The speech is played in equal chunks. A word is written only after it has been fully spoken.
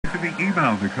the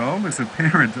email, Nicole. As a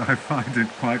parent, I find it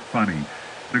quite funny.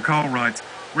 Nicole writes,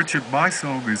 Richard, my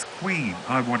song is Queen,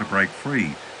 I Want to Break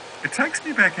Free. It takes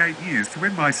me back 8 years to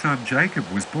when my son Jacob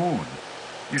was born.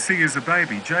 You see, as a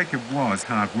baby, Jacob was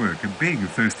hard work, and being a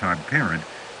first-time parent,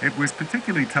 it was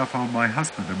particularly tough on my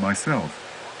husband and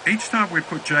myself. Each time we'd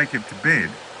put Jacob to bed,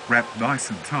 wrapped nice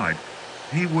and tight,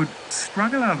 he would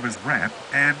struggle out of his wrap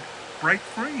and break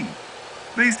free.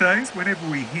 These days, whenever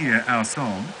we hear our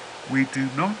song, we do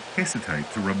not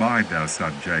hesitate to remind our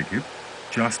son Jacob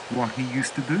just what he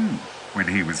used to do when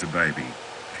he was a baby.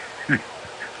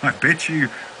 I bet you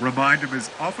remind him as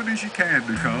often as you can,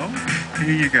 Nicole.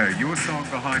 Here you go, your song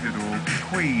behind it all,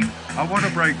 Queen, I Want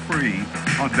to Break Free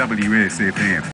on WSFM.